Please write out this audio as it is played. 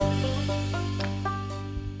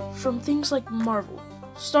from things like Marvel,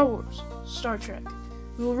 Star Wars, Star Trek.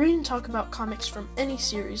 We will read and talk about comics from any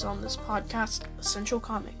series on this podcast, Essential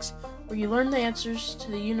Comics, where you learn the answers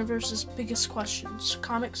to the universe's biggest questions,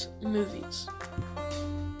 comics and movies.